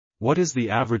What is the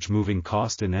average moving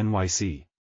cost in NYC?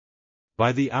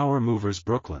 By the Hour Movers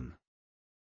Brooklyn.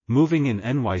 Moving in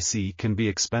NYC can be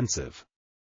expensive.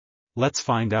 Let's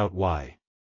find out why.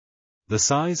 The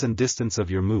size and distance of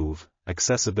your move,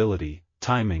 accessibility,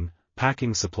 timing,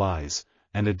 packing supplies,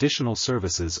 and additional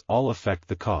services all affect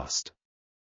the cost.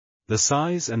 The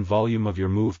size and volume of your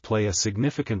move play a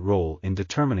significant role in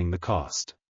determining the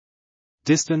cost.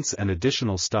 Distance and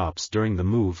additional stops during the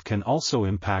move can also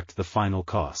impact the final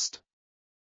cost.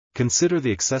 Consider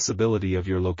the accessibility of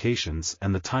your locations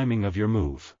and the timing of your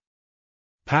move.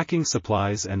 Packing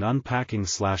supplies and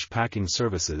unpacking/packing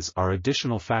services are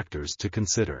additional factors to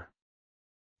consider.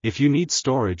 If you need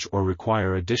storage or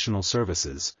require additional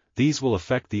services, these will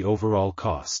affect the overall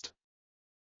cost.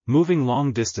 Moving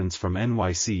long distance from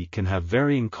NYC can have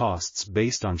varying costs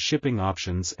based on shipping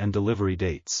options and delivery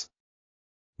dates.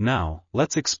 Now,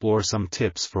 let's explore some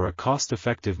tips for a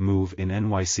cost-effective move in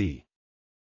NYC.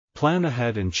 Plan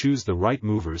ahead and choose the right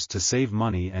movers to save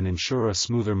money and ensure a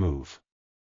smoother move.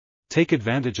 Take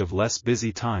advantage of less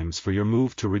busy times for your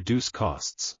move to reduce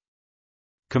costs.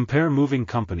 Compare moving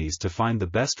companies to find the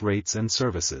best rates and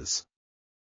services.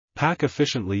 Pack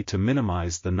efficiently to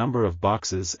minimize the number of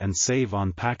boxes and save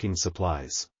on packing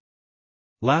supplies.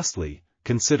 Lastly,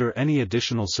 consider any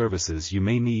additional services you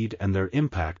may need and their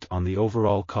impact on the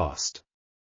overall cost.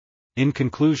 In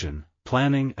conclusion,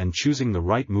 planning and choosing the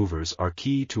right movers are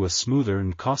key to a smoother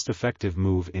and cost-effective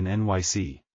move in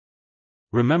NYC.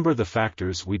 Remember the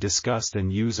factors we discussed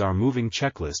and use our moving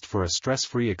checklist for a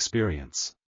stress-free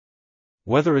experience.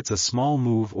 Whether it's a small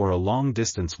move or a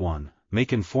long-distance one,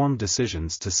 make informed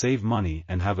decisions to save money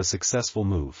and have a successful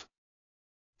move.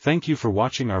 Thank you for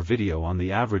watching our video on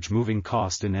the average moving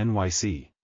cost in NYC.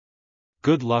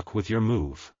 Good luck with your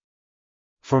move.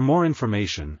 For more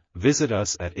information, visit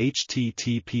us at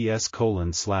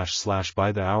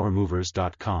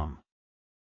https://bythehourmovers.com.